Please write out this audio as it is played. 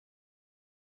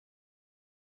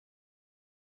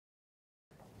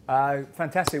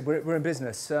Fantastic. We're in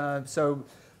business. So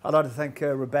I'd like to thank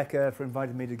Rebecca for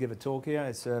inviting me to give a talk here.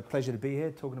 It's a pleasure to be here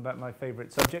talking about my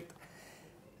favorite subject.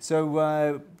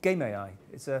 So game AI,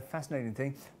 it's a fascinating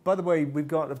thing. By the way, we've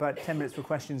got about 10 minutes for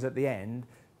questions at the end,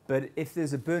 but if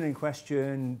there's a burning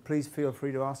question, please feel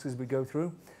free to ask as we go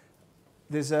through.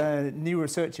 There's a new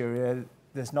research area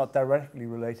that's not directly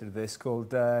related to this called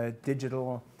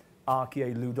digital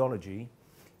archaeoludology,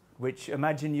 which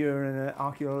imagine you're in an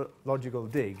archaeological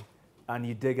dig and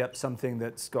you dig up something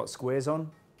that's got squares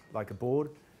on, like a board,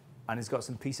 and it's got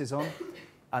some pieces on.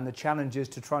 And the challenge is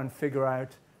to try and figure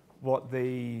out what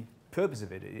the purpose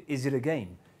of it is. Is it a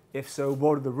game? If so,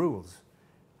 what are the rules?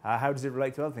 How does it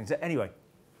relate to other things? Anyway,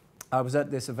 I was at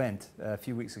this event a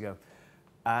few weeks ago,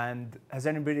 and has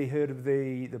anybody heard of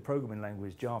the programming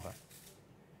language Java?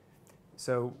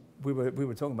 So we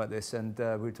were talking about this, and we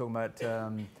were talking about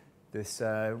this,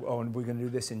 oh, and we're going to do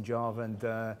this in Java, and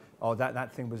oh,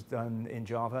 that thing was done in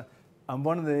Java. And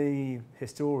one of the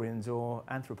historians or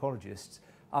anthropologists,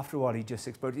 after a while, he just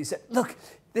exploded. He said, look,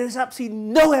 there's absolutely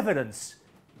no evidence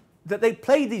that they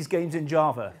played these games in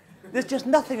Java. There's just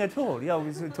nothing at all. Yeah,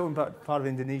 we were talking about part of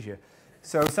Indonesia.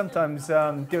 So sometimes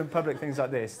doing public things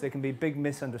like this, there can be big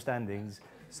misunderstandings.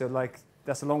 So like,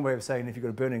 that's a long way of saying if you've got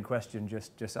a burning question,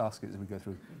 just ask it as we go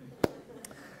through.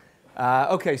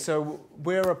 Okay, so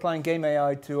we're applying game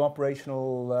AI to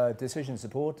operational decision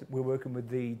support. We're working with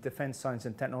the Defense Science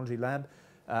and Technology Lab,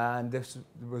 and this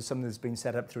was something that's been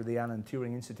set up through the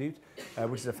Turing Institute,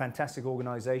 which is a fantastic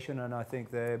organization, and I think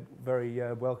they're very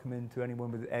welcoming to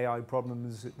anyone with AI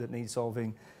problems that need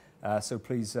solving, so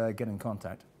please get in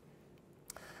contact.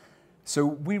 So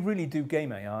we really do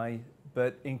game AI,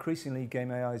 but increasingly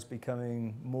game AI is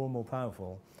becoming more and more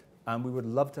powerful, and we would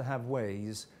love to have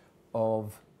ways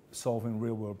of solving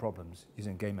real-world problems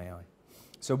using game AI.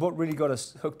 So what really got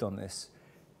us hooked on this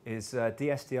is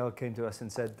DSTL came to us and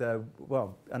said,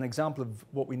 well, an example of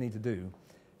what we need to do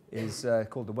is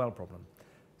called the well problem.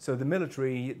 So the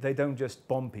military, they don't just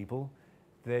bomb people,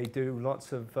 they do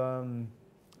lots of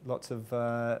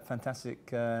fantastic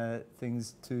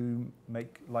things to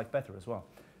make life better as well.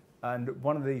 And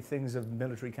one of the things of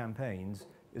military campaigns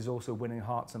is also winning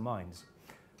hearts and minds.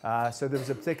 So there was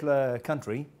a particular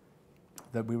country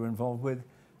that we were involved with,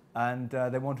 and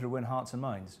they wanted to win hearts and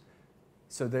minds.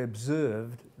 So they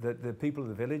observed that the people of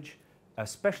the village,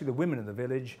 especially the women of the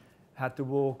village, had to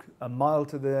walk a mile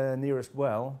to the nearest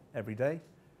well every day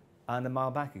and a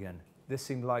mile back again. This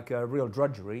seemed like a real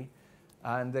drudgery,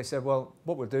 and they said, well,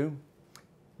 what we'll do,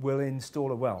 we'll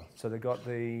install a well. So they got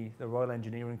the Royal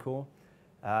Engineering Corps,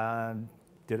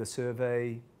 did a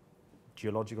survey,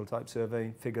 geological type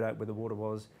survey, figured out where the water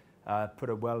was, put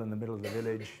a well in the middle of the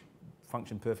village,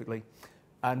 functioned perfectly.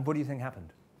 And what do you think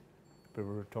happened? A bit of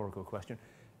a rhetorical question.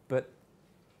 But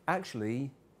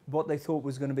actually, what they thought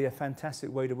was going to be a fantastic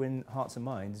way to win hearts and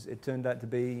minds, it turned out to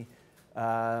be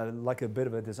like a bit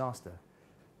of a disaster.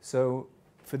 So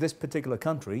for this particular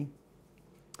country,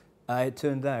 it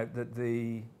turned out that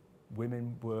the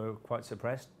women were quite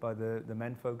suppressed by the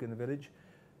menfolk in the village.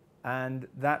 And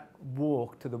that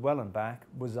walk to the well and back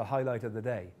was the highlight of the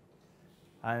day.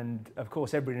 And of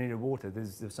course, everybody needed water.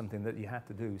 There's something that you had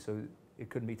to do, so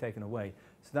it couldn't be taken away.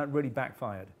 So that really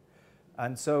backfired.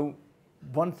 And so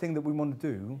one thing that we want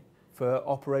to do for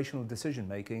operational decision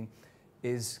making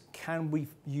is, can we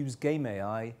use game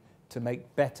AI to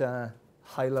make better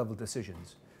high-level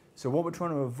decisions? So what we're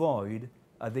trying to avoid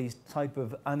are these type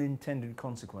of unintended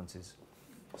consequences.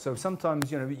 So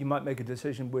sometimes, you might make a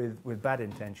decision with bad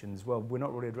intentions. Well, we're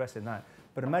not really addressing that.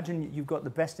 But imagine you've got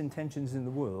the best intentions in the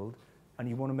world, and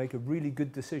you want to make a really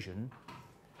good decision.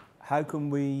 How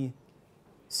can we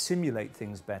simulate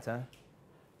things better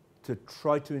to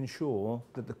try to ensure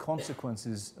that the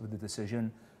consequences of the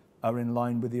decision are in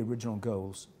line with the original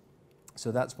goals?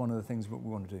 So that's one of the things what we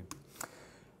want to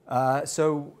do.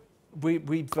 So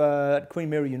we've at Queen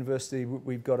Mary University,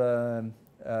 we've got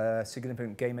a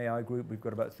significant game AI group. We've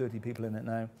got about 30 people in it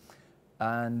now.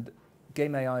 And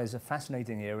game AI is a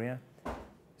fascinating area.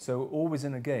 So always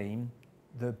in a game,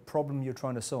 the problem you're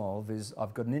trying to solve is,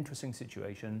 I've got an interesting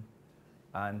situation,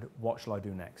 and what shall I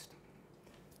do next?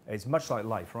 It's much like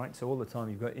life, right? So all the time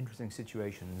you've got interesting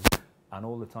situations, and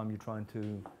all the time you're trying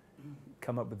to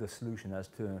come up with a solution as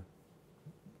to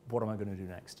what am I going to do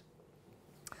next?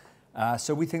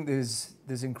 So we think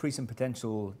there's increasing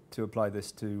potential to apply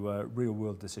this to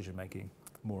real-world decision-making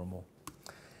more and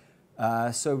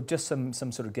more. So just some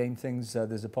sort of game things.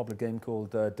 There's a popular game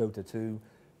called Dota 2.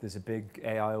 There's a big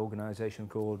AI organization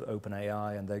called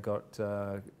OpenAI, and they got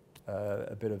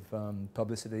a bit of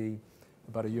publicity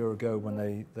about a year ago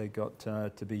when they got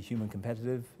to be human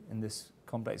competitive in this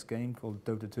complex game called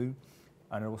Dota 2,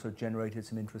 and it also generated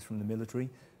some interest from the military.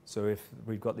 So if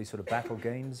we've got these sort of battle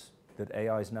games that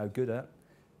AI is now good at,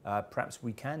 perhaps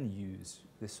we can use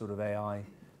this sort of AI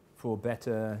for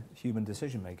better human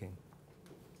decision making.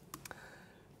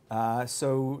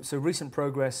 So recent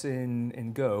progress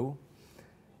in Go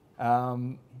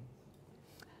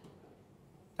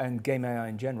and game AI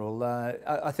in general.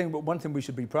 I think one thing we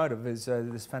should be proud of is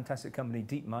this fantastic company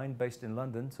DeepMind based in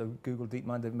London. So Google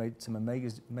DeepMind, they've made some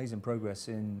amazing progress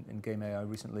in game AI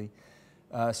recently.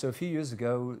 So a few years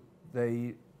ago,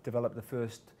 they developed the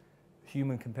first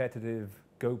human competitive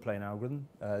Go playing algorithm.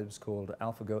 It was called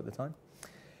AlphaGo at the time.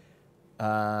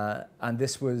 And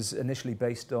this was initially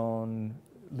based on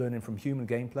learning from human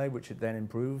gameplay, which it then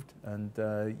improved and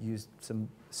used some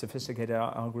sophisticated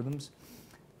algorithms.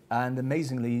 And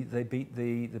amazingly, they beat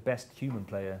the best human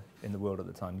player in the world at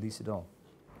the time, Lee Sedol.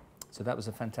 So that was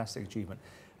a fantastic achievement.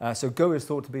 So Go is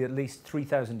thought to be at least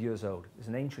 3,000 years old. It's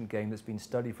an ancient game that's been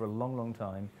studied for a long, long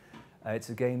time. It's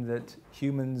a game that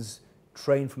humans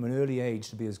train from an early age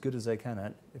to be as good as they can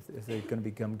at if they're going to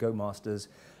become Go masters.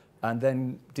 And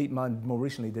then DeepMind more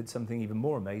recently did something even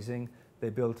more amazing. They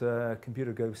built a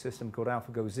computer Go system called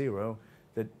AlphaGo Zero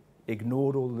that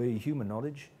ignored all the human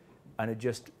knowledge, and it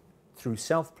just, through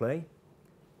self-play,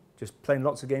 just playing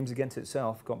lots of games against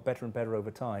itself, got better and better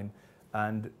over time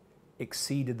and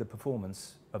exceeded the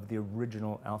performance of the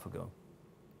original AlphaGo.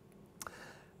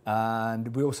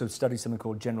 And we also studied something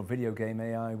called general video game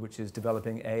AI, which is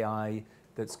developing AI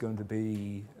that's going to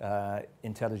be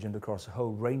intelligent across a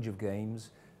whole range of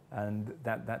games, and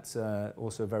that's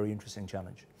also a very interesting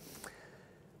challenge.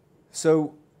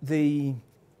 So the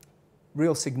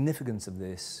real significance of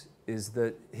this is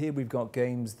that here we've got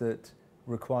games that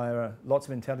require lots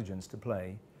of intelligence to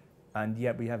play, and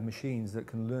yet we have machines that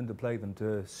can learn to play them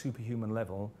to a superhuman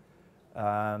level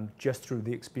just through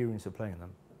the experience of playing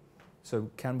them.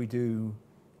 So can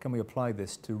we apply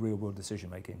this to real-world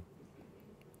decision-making?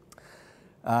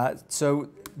 So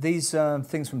these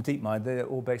things from DeepMind, they're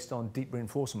all based on deep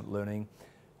reinforcement learning.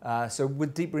 So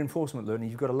with deep reinforcement learning,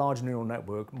 you've got a large neural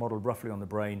network modeled roughly on the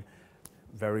brain,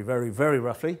 very, very, very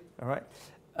roughly, all right?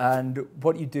 And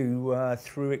what you do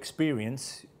through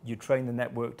experience, you train the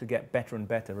network to get better and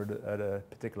better at a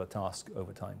particular task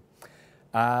over time.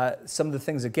 Some of the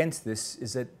things against this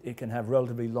is that it can have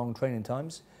relatively long training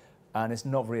times, and it's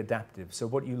not very adaptive. So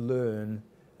what you learn,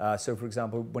 so for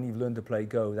example, when you've learned to play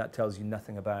Go, that tells you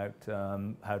nothing about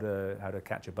how to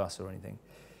catch a bus or anything.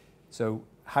 So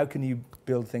how can you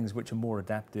build things which are more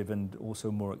adaptive and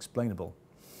also more explainable?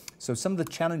 So some of the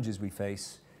challenges we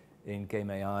face in game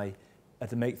AI are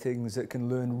to make things that can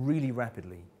learn really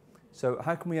rapidly. So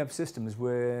how can we have systems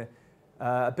where,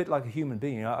 a bit like a human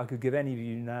being, I could give any of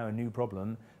you now a new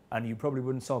problem, and you probably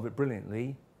wouldn't solve it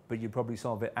brilliantly, but you'd probably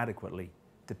solve it adequately,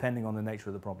 depending on the nature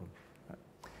of the problem.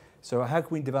 So how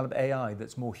can we develop AI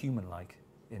that's more human-like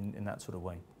in that sort of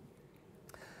way?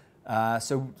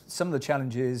 So some of the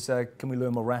challenges, can we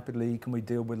learn more rapidly? Can we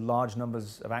deal with large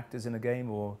numbers of actors in a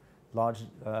game or large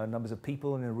numbers of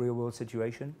people in a real-world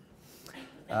situation?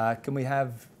 Can we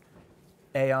have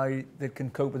AI that can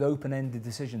cope with open-ended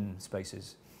decision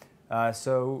spaces? I'm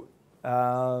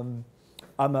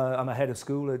a head of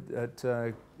school at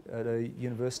a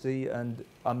university, and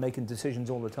I'm making decisions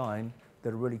all the time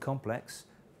that are really complex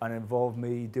and involve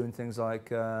me doing things like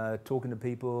talking to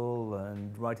people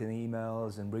and writing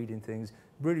emails and reading things,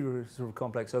 really sort of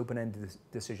complex open-ended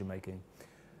decision making.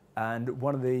 And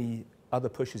one of the other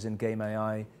pushes in game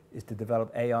AI is to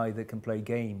develop AI that can play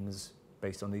games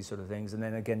based on these sort of things, and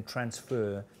then again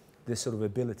transfer this sort of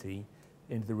ability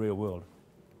into the real world.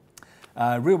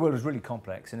 Real world is really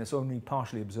complex, and it's only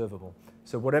partially observable.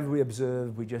 So whatever we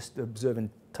observe, we just observe in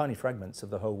tiny fragments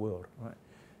of the whole world, right?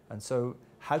 And so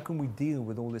how can we deal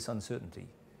with all this uncertainty,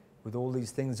 with all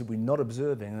these things that we're not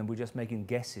observing and we're just making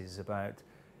guesses about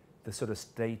the sort of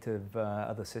state of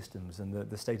other systems and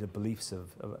the state of beliefs of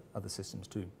other systems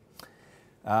too.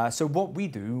 So what we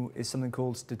do is something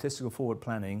called statistical forward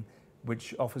planning,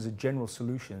 which offers a general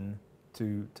solution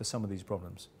to some of these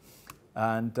problems.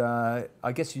 And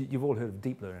I guess you've all heard of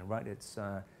deep learning, right? It's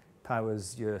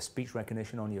powers your speech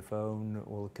recognition on your phone,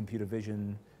 or computer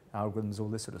vision algorithms, all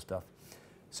this sort of stuff.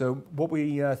 So what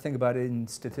we think about in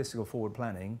statistical forward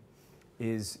planning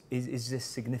is this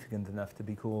significant enough to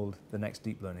be called the next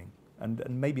deep learning? And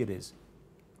maybe it is.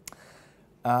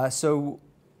 So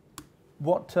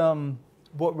what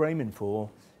we're aiming for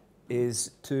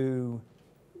is to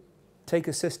take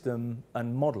a system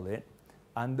and model it,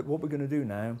 and what we're going to do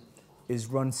now is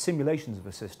run simulations of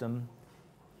a system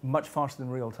much faster than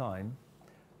real time,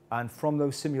 and from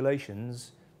those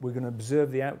simulations we're going to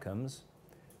observe the outcomes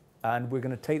and we're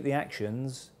going to take the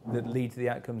actions that lead to the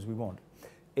outcomes we want.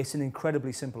 It's an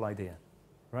incredibly simple idea,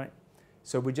 right?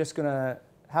 So we're just going to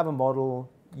have a model,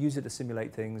 use it to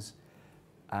simulate things,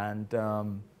 and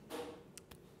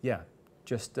yeah,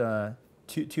 just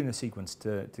tune a sequence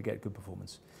to get good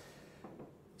performance.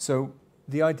 So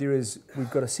the idea is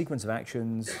we've got a sequence of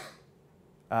actions.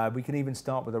 We can even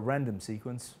start with a random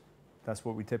sequence. That's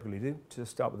what we typically do,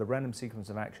 just start with a random sequence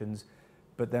of actions,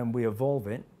 but then we evolve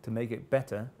it to make it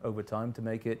better over time, to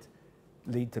make it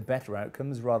lead to better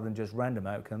outcomes rather than just random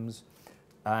outcomes.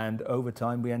 And over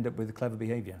time, we end up with clever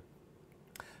behavior.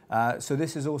 So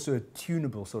this is also a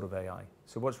tunable sort of AI.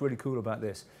 So what's really cool about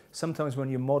this, sometimes when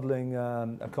you're modeling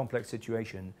a complex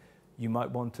situation, you might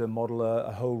want to model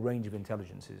a whole range of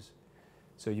intelligences.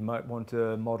 So you might want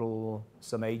to model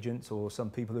some agents or some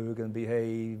people who are going to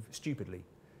behave stupidly.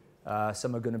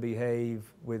 Some are going to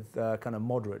behave with kind of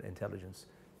moderate intelligence.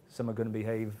 Some are going to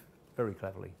behave very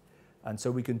cleverly. And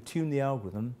so we can tune the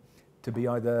algorithm to be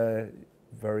either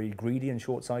very greedy and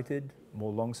short-sighted,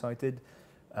 more long-sighted.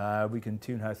 We can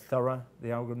tune how thorough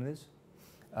the algorithm is,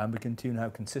 and we can tune how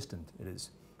consistent it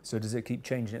is. So does it keep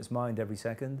changing its mind every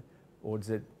second, or does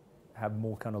it have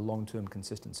more kind of long-term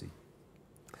consistency?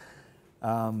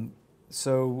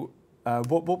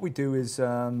 What we do is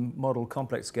model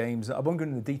complex games. I won't go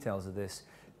into the details of this,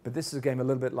 but this is a game a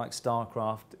little bit like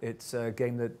StarCraft. It's a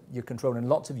game that you're controlling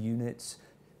lots of units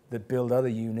that build other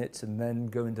units and then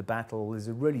go into battle. Is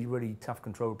a really, really tough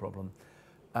control problem.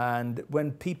 And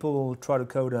when people try to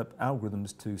code up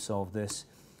algorithms to solve this,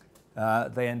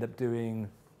 they end up doing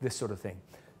this sort of thing.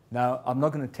 Now, I'm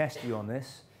not going to test you on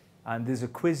this, and there's a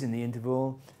quiz in the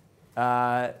interval.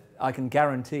 I can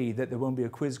guarantee that there won't be a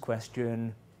quiz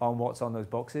question on what's on those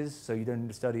boxes, so you don't need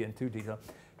to study it in too detail.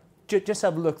 Just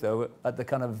have a look, though, at the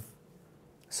kind of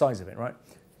size of it, right?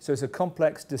 So it's a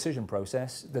complex decision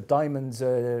process. The diamonds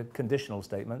are conditional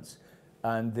statements,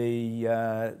 and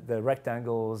the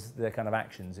rectangles, they're kind of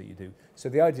actions that you do. So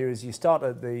the idea is you start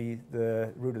at the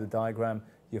root of the diagram,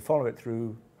 you follow it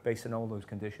through based on all those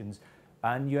conditions,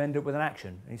 and you end up with an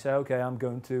action. And you say, okay, I'm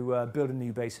going to build a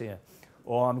new base here,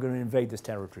 or I'm going to invade this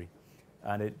territory.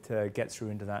 And it gets through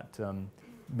into that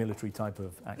military type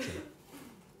of action.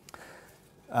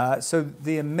 So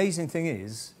the amazing thing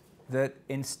is that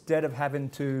instead of having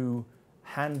to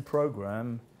hand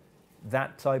program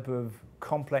that type of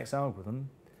complex algorithm,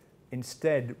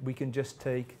 instead we can just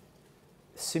take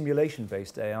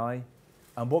simulation-based AI,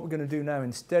 and what we're going to do now,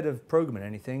 instead of programming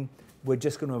anything, we're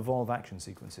just going to evolve action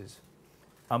sequences.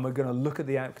 And we're going to look at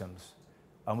the outcomes,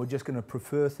 and we're just going to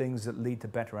prefer things that lead to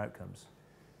better outcomes.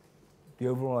 The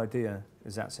overall idea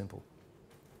is that simple.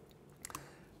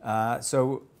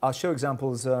 So I'll show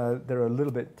examples. They're a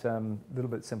little bit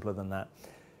simpler than that,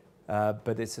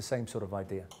 but it's the same sort of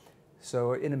idea.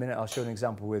 So in a minute, I'll show an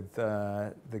example with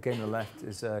the game on the left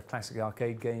is a classic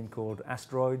arcade game called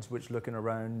Asteroids, which looking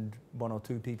around, 1 or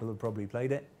 2 people have probably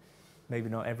played it, maybe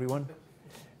not everyone.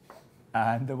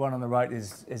 And the one on the right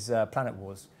is Planet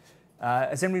Wars.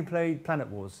 Has anybody played Planet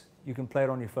Wars? You can play it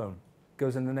on your phone.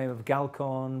 Goes in the name of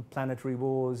Galcon, Planetary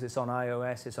Wars. It's on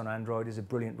iOS, it's on Android. It's a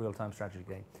brilliant real-time strategy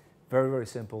game. Very, very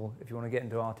simple. If you want to get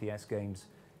into RTS games,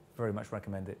 very much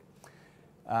recommend it.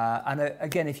 And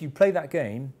again, if you play that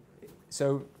game,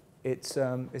 so it's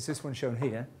this one shown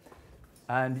here,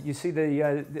 and you see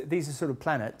these are sort of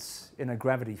planets in a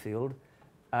gravity field,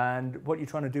 and what you're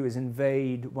trying to do is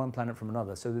invade one planet from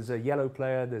another. So there's a yellow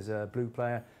player, there's a blue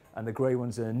player, and the grey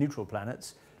ones are neutral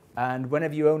planets. And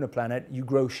whenever you own a planet, you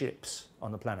grow ships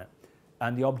on the planet.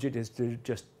 And the object is to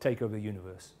just take over the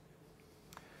universe,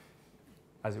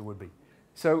 as it would be.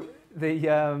 So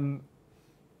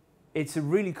it's a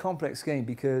really complex game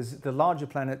because the larger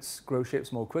planets grow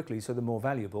ships more quickly, so they're more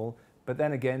valuable. But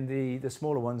then again, the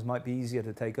smaller ones might be easier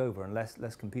to take over and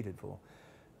less competed for.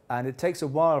 And it takes a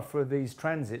while for these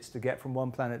transits to get from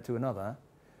one planet to another.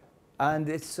 And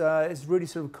it's really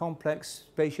sort of complex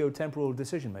spatio-temporal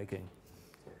decision-making.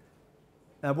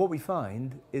 Now, what we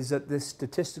find is that this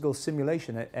statistical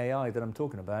simulation AI that I'm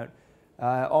talking about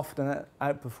often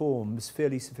outperforms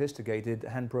fairly sophisticated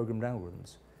hand-programmed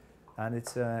algorithms. And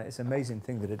it's an amazing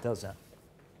thing that it does that.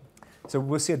 So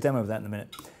we'll see a demo of that in a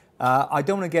minute. I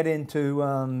don't want to get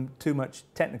into too much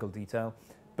technical detail,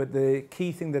 but the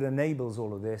key thing that enables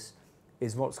all of this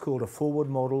is what's called a forward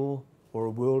model or a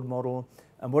world model.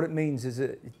 And what it means is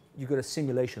that you've got a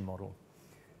simulation model.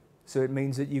 So it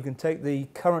means that you can take the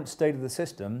current state of the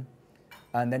system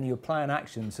and then you apply an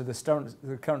action. So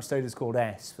the current state is called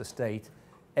S for state.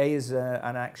 A is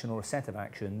an action or a set of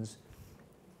actions.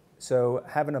 So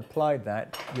having applied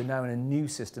that, you're now in a new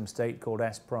system state called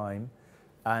S prime.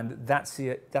 And that's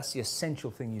the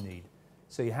essential thing you need.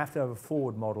 So you have to have a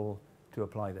forward model to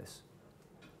apply this.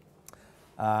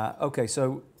 Okay,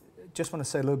 so just want to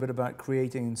say a little bit about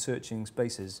creating and searching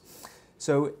spaces.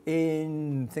 So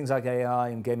in things like AI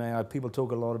and game AI, people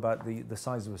talk a lot about the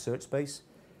size of a search space.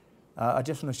 I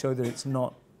just want to show that it's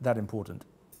not that important.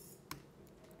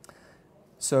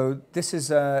 So this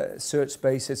is a search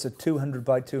space. It's a 200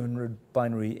 by 200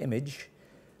 binary image.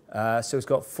 So it's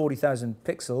got 40,000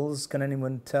 pixels. Can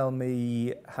anyone tell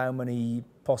me how many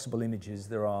possible images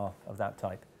there are of that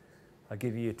type? I'll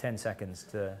give you 10 seconds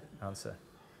to answer.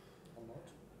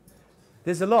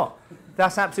 There's a lot.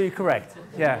 That's absolutely correct.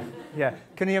 Yeah, yeah.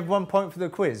 Can you have 1 point for the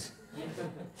quiz?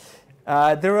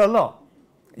 There are a lot.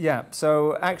 Yeah,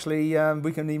 so actually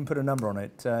we can even put a number on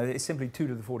it. It's simply 2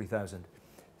 to the 40,000.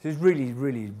 So it's really,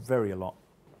 really very a lot.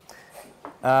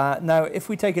 Now, if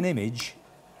we take an image,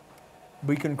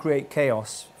 we can create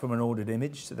chaos from an ordered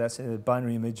image. So that's a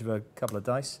binary image of a couple of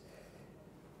dice.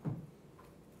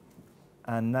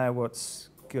 And now what's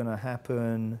going to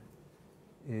happen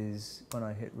is when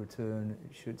I hit return,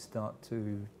 it should start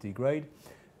to degrade.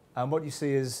 And what you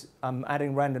see is I'm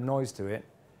adding random noise to it.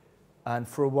 And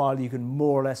for a while, you can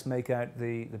more or less make out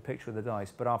the picture of the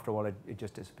dice. But after a while, it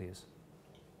just disappears.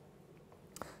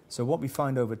 So what we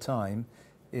find over time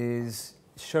is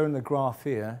shown the graph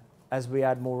here. As we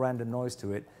add more random noise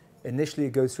to it, initially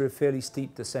it goes through a fairly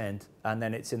steep descent, and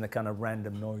then it's in the kind of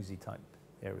random noisy type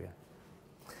area.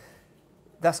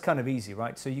 That's kind of easy,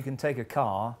 right? So you can take a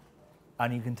car,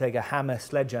 and you can take a hammer,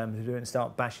 sledgehammer to do it and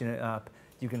start bashing it up.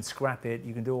 You can scrap it.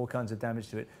 You can do all kinds of damage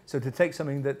to it. So to take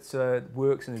something that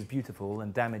works and is beautiful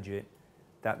and damage it,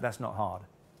 that's not hard.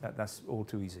 That's all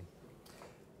too easy.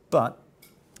 But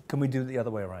can we do it the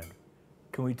other way around?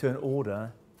 Can we turn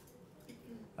order?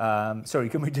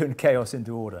 Can we turn chaos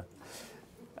into order?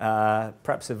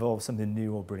 Perhaps evolve something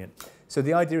new or brilliant. So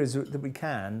the idea is that we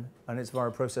can, and it's via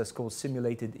a process called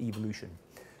simulated evolution.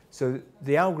 So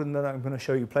the algorithm that I'm going to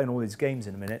show you playing all these games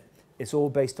in a minute, it's all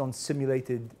based on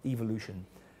simulated evolution.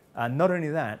 And not only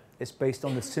that, it's based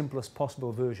on the simplest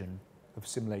possible version of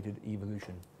simulated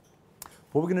evolution.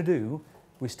 What we're going to do,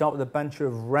 we start with a bunch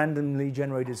of randomly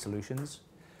generated solutions.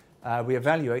 We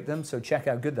evaluate them, so check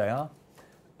how good they are.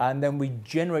 And then we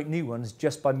generate new ones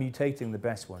just by mutating the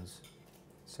best ones.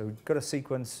 So we've got a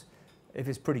sequence. If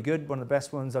it's pretty good, one of the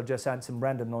best ones, I'll just add some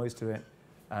random noise to it,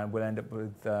 and we'll end up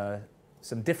with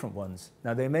some different ones.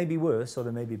 Now, they may be worse or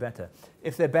they may be better.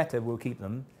 If they're better, we'll keep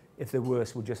them. If they're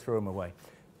worse, we'll just throw them away.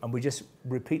 And we just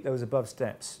repeat those above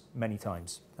steps many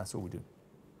times. That's all we do.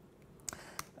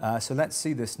 So let's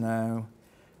see this now.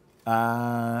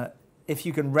 If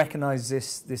you can recognize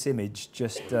this image,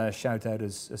 just shout out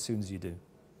as soon as you do.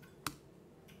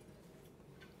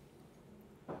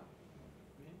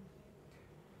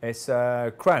 It's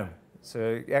a crown.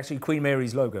 So actually Queen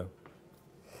Mary's logo.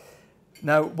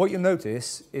 Now, what you'll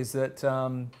notice is that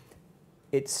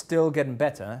it's still getting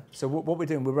better. So what we're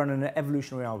doing, we're running an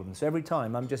evolutionary algorithm. So every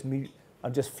time I'm just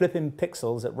flipping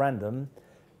pixels at random,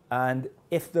 and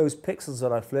if those pixels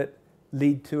that I flip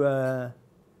lead to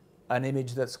an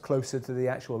image that's closer to the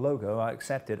actual logo, I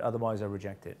accept it. Otherwise, I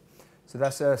reject it. So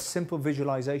that's a simple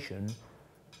visualization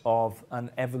of an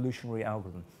evolutionary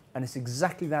algorithm, and it's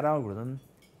exactly that algorithm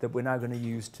that we're now going to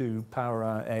use to power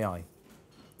our AI.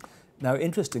 Now,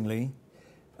 interestingly,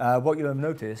 what you'll have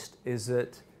noticed is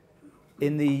that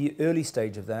in the early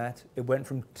stage of that, it went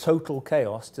from total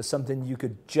chaos to something you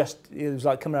could just, it was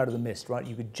like coming out of the mist, right?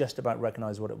 You could just about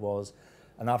recognize what it was.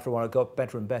 And after a while, it got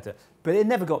better and better. But it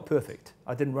never got perfect.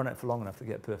 I didn't run it for long enough to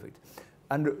get perfect.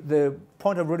 And the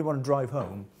point I really want to drive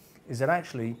home is that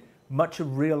actually much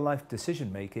of real life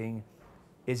decision making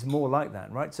is more like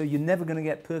that, right? So you're never going to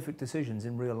get perfect decisions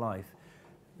in real life.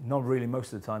 Not really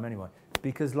most of the time anyway,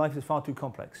 because life is far too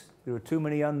complex. There are too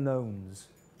many unknowns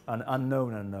and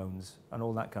unknown unknowns and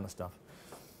all that kind of stuff.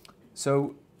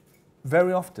 So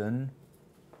very often,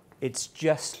 it's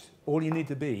just all you need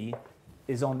to be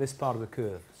is on this part of the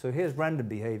curve. So here's random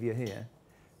behavior here.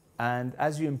 And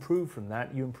as you improve from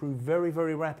that, you improve very,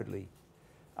 very rapidly.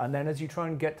 And then as you try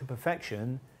and get to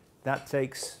perfection, that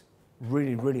takes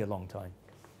really, really a long time.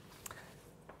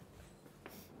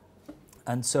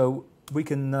 And so we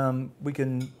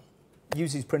can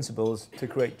use these principles to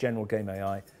create general game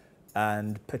AI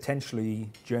and potentially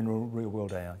general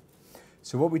real-world AI.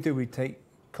 So what we do, we take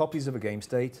copies of a game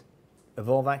state,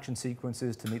 evolve action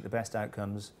sequences to meet the best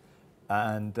outcomes,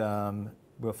 and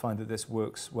we'll find that this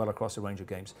works well across a range of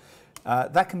games.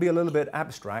 That can be a little bit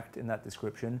abstract in that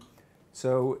description.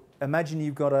 So imagine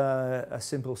you've got a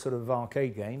simple sort of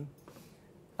arcade game,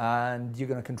 and you're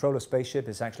going to control a spaceship.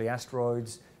 It's actually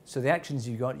asteroids. So the actions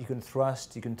you got, you can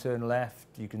thrust, you can turn left,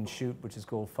 you can shoot, which is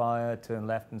called fire, turn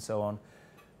left, and so on.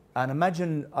 And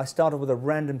imagine I started with a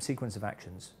random sequence of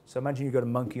actions. So imagine you've got a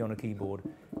monkey on a keyboard,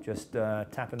 just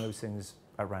tapping those things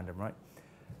at random, right?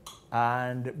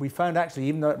 And we found actually,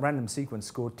 even though that random sequence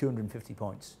scored 250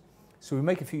 points. So we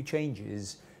make a few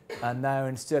changes, and now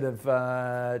instead of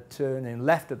turning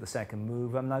left at the second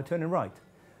move, I'm now turning right.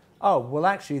 Oh, well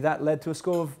actually that led to a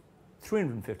score of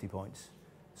 350 points.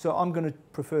 So I'm going to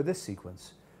prefer this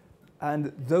sequence.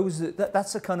 And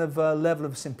that's a kind of level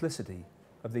of simplicity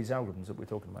of these algorithms that we're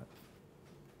talking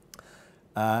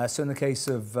about. So in the case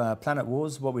of Planet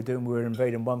Wars, what we're doing, we're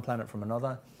invading one planet from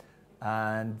another.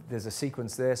 And there's a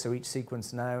sequence there, so each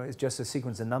sequence now is just a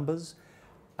sequence of numbers.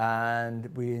 And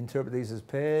we interpret these as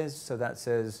pairs, so that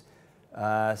says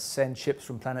send ships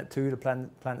from planet 2 to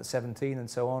planet 17 and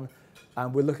so on.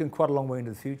 And we're looking quite a long way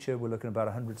into the future. We're looking about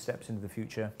 100 steps into the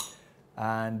future.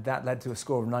 And that led to a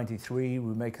score of 93.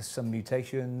 We make some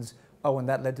mutations. Oh, and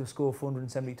that led to a score of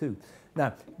 472.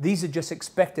 Now, these are just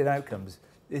expected outcomes.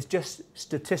 It's just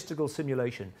statistical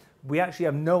simulation. We actually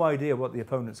have no idea what the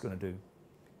opponent's going to do.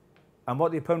 And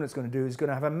what the opponent's going to do is going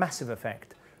to have a massive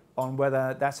effect on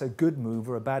whether that's a good move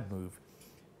or a bad move.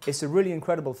 It's a really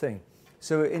incredible thing.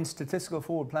 So in statistical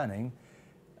forward planning,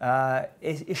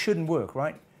 it shouldn't work,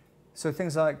 right? So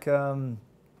things like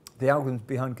the algorithms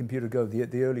behind Computer Go,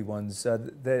 the early ones,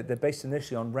 they're based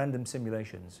initially on random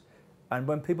simulations. And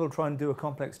when people try and do a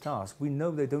complex task, we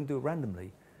know they don't do it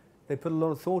randomly. They put a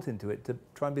lot of thought into it to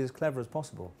try and be as clever as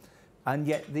possible. And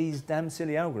yet these damn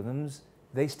silly algorithms,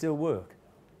 they still work.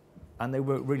 And they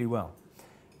work really well.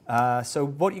 So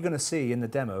what you're going to see in the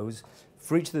demos,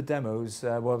 for each of the demos,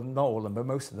 well, not all of them, but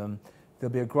most of them,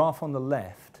 there'll be a graph on the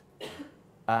left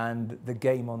and the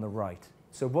game on the right.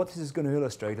 So what this is going to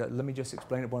illustrate, let me just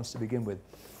explain it once to begin with.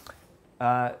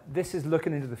 This is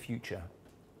looking into the future.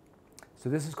 So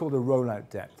this is called the rollout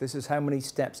depth. This is how many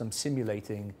steps I'm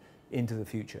simulating into the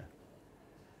future.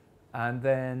 And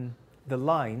then the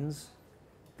lines,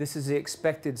 this is the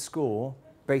expected score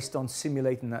based on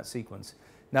simulating that sequence.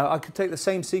 Now, I could take the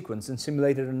same sequence and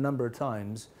simulate it a number of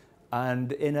times,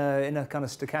 and in a kind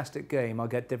of stochastic game, I'll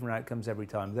get different outcomes every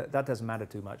time. That doesn't matter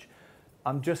too much.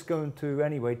 I'm just going to,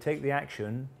 anyway, take the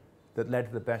action that led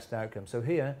to the best outcome. So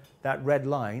here, that red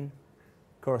line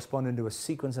corresponding to a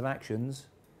sequence of actions,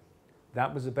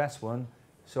 that was the best one.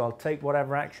 So I'll take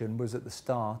whatever action was at the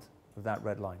start of that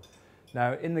red line.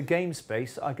 Now, in the game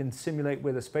space, I can simulate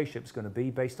where the spaceship's going to be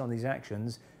based on these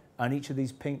actions, and each of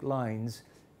these pink lines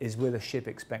is where the ship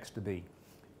expects to be.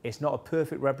 It's not a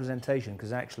perfect representation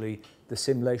because actually the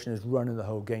simulation is running the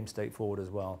whole game state forward as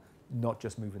well, not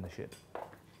just moving the ship.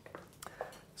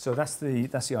 So that's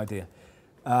the idea.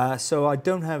 So I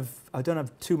don't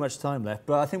have too much time left,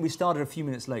 but I think we started a few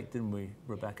minutes late, didn't we,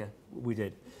 Rebecca? We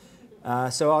did.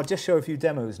 So I'll just show a few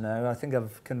demos now. I think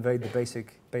I've conveyed the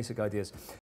basic ideas.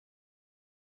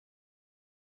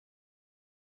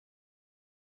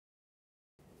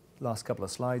 Last couple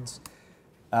of slides.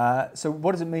 So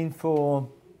what does it mean for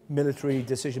military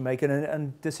decision making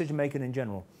and decision making in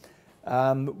general?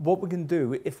 What we can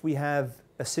do if we have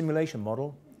a simulation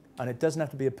model, and it doesn't have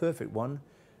to be a perfect one,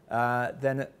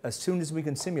 then as soon as we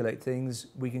can simulate things,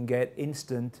 we can get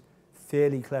instant,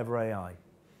 fairly clever AI.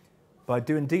 By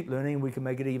doing deep learning, we can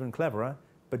make it even cleverer,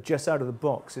 but just out of the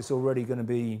box, it's already going to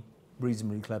be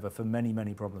reasonably clever for many,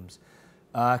 many problems.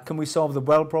 Can we solve the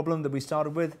well problem that we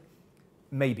started with?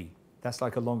 Maybe. That's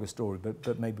like a longer story,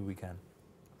 but maybe we can.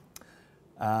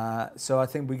 So I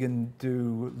think we can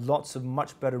do lots of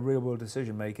much better real-world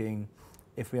decision-making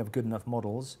if we have good enough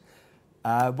models.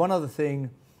 One other thing,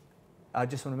 I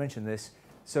just want to mention this.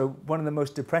 So one of the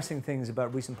most depressing things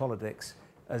about recent politics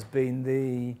has been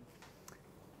the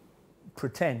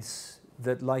pretense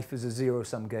that life is a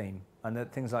zero-sum game and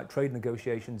that things like trade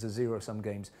negotiations are zero-sum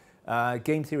games.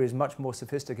 Game theory is much more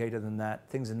sophisticated than that.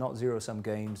 Things are not zero-sum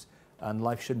games, and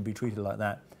life shouldn't be treated like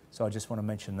that. So I just want to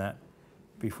mention that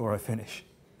before I finish.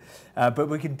 But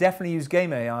we can definitely use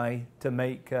game AI to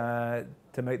make the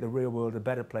real world a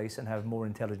better place and have more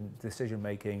intelligent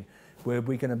decision-making, where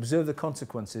we can observe the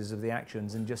consequences of the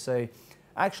actions and just say,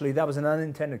 actually, that was an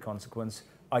unintended consequence.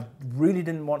 I really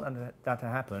didn't want that to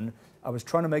happen. I was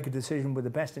trying to make a decision with the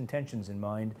best intentions in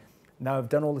mind. Now I've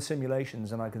done all the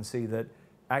simulations and I can see that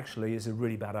actually it's a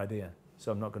really bad idea,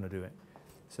 so I'm not going to do it.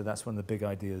 So that's one of the big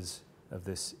ideas of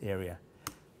this area.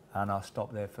 And I'll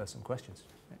stop there for some questions.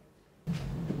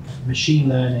 Machine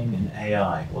learning and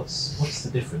AI, what's the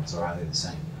difference, or are they the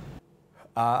same?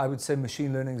 I would say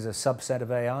machine learning is a subset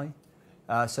of AI.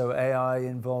 So AI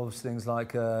involves things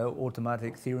like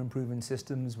automatic theorem-proving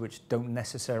systems, which don't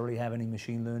necessarily have any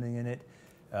machine learning in it.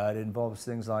 It involves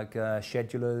things like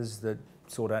schedulers that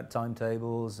sort out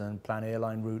timetables and plan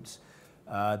airline routes.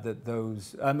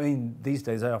 These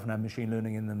days they often have machine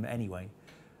learning in them anyway,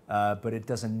 but it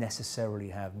doesn't necessarily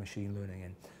have machine learning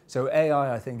in. So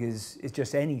AI, I think, is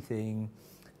just anything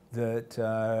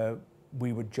that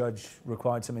we would judge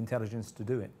required some intelligence to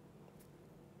do it.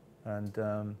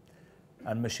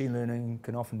 And machine learning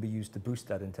can often be used to boost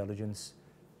that intelligence,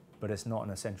 but it's not an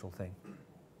essential thing.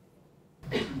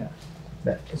 Yeah.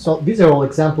 So these are all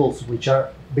examples which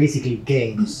are basically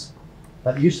games.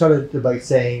 But you started by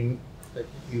saying that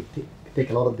you take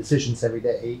a lot of decisions every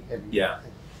day.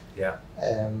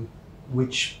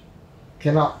 Which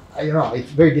cannot,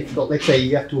 it's very difficult. Let's say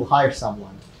you have to hire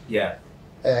someone. Yeah.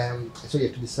 So you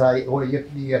have to decide, or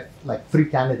you have like 3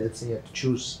 candidates and you have to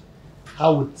choose.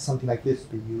 How would something like this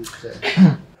be used?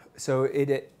 So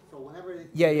whenever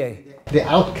the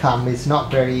outcome is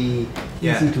not very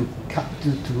easy to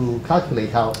calculate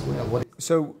how what.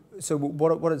 So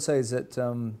what I'd say is that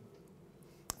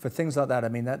for things like that, I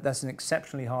mean that's an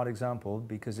exceptionally hard example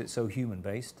because it's so human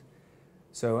based.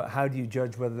 So how do you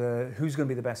judge who's going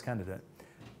to be the best candidate?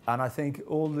 And I think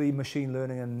all the machine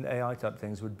learning and AI type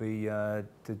things would be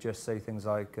to just say things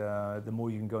like the more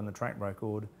you can go on the track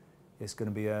record, it's going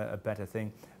to be a better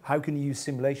thing. How can you use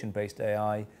simulation-based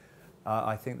AI?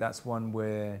 I think that's one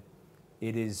where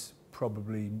it is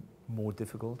probably more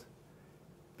difficult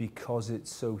because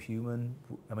it's so human.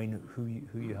 I mean, who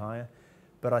you hire.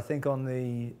 But I think on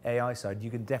the AI side, you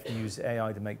can definitely use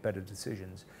AI to make better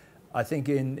decisions. I think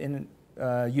in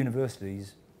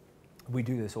universities, we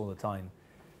do this all the time.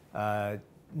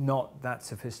 Not that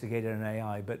sophisticated in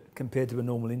AI, but compared to a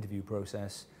normal interview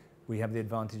process, we have the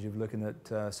advantage of looking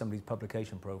at somebody's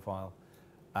publication profile.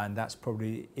 And that's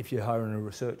probably, if you're hiring a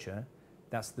researcher,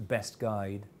 that's the best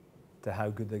guide to how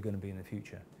good they're going to be in the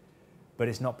future. But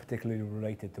it's not particularly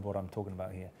related to what I'm talking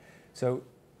about here. So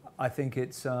I think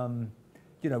it's,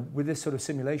 with this sort of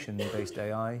simulation-based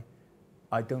AI,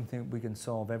 I don't think we can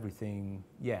solve everything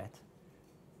yet,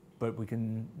 but we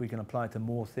can apply it to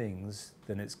more things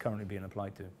than it's currently being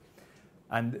applied to.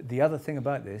 And the other thing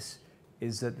about this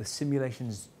is that the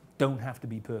simulations don't have to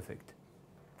be perfect.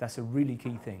 That's a really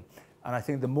key thing. And I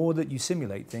think the more that you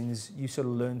simulate things, you sort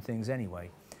of learn things anyway.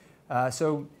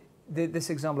 So this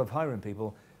example of hiring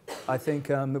people, I think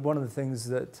one of the things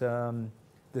that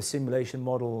the simulation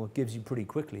model gives you pretty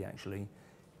quickly actually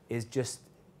is just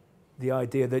the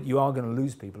idea that you are going to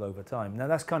lose people over time. Now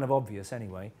that's kind of obvious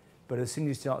anyway, but as soon as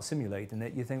you start simulating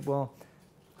it, you think, well,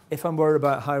 if I'm worried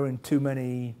about hiring too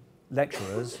many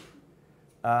lecturers,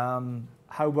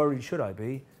 how worried should I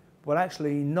be? Well,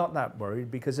 actually not that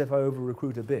worried, because if I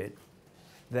over-recruit a bit,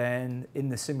 then in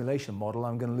the simulation model,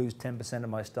 I'm going to lose 10% of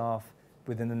my staff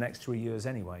within the next 3 years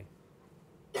anyway.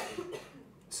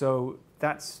 So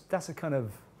that's a kind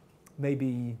of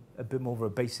maybe a bit more of a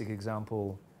basic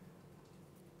example,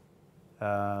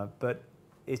 but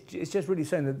it's just really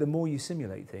saying that the more you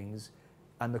simulate things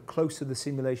and the closer the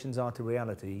simulations are to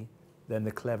reality, then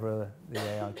the cleverer the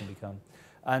AI can become.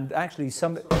 And actually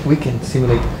we can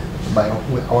simulate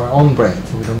with our own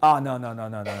brains. We don't.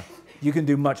 No. You can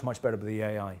do much better with the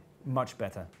AI. Much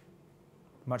better.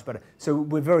 So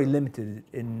we're very limited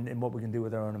in what we can do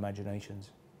with our own imaginations.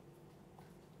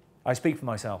 I speak for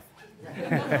myself.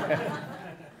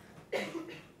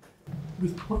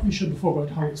 With what you showed before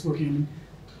about how it's working,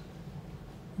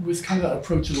 with kind of that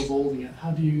approach of evolving it,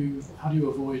 how do you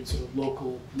avoid sort of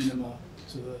local minima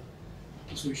to the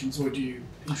solutions, or do you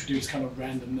introduce kind of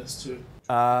randomness to?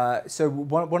 So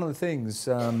one of the things,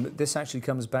 this actually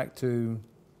comes back to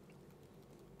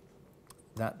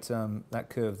that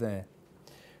curve there.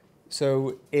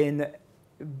 So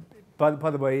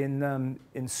by the way,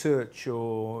 in search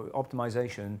or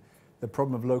optimization, the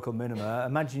problem of local minima,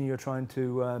 imagine you're trying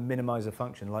to minimize a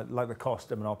function, like the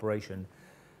cost of an operation.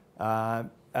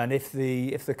 And if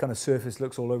the kind of surface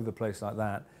looks all over the place like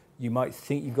that, you might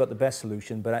think you've got the best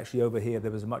solution, but actually over here there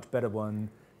was a much better one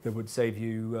that would save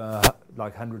you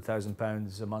like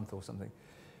 £100,000 a month or something.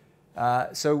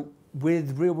 So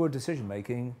with real-world decision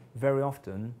making, very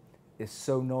often it's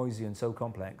so noisy and so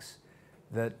complex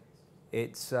that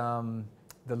it's the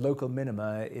local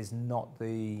minima is not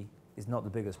the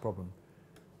biggest problem.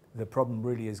 The problem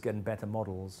really is getting better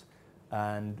models,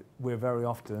 and we're very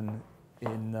often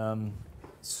in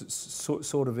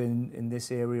sort of in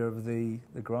this area of the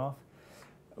graph.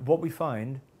 What we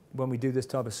find when we do this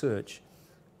type of search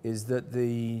is that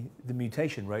the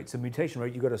mutation rate, so mutation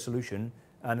rate, you've got a solution,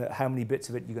 and how many bits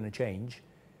of it you're going to change,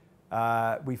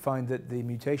 we find that the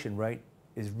mutation rate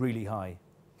is really high.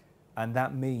 And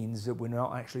that means that we're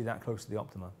not actually that close to the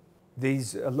optima.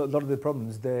 A lot of the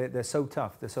problems, they're so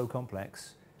tough, they're so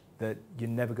complex, that you're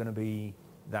never going to be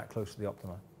that close to the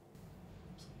optima.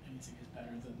 Anything is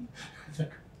better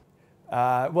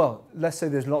than. Well, let's say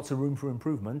there's lots of room for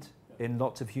improvement in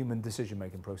lots of human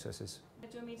decision-making processes. Do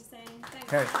you want me to say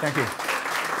thanks? Okay, thank you.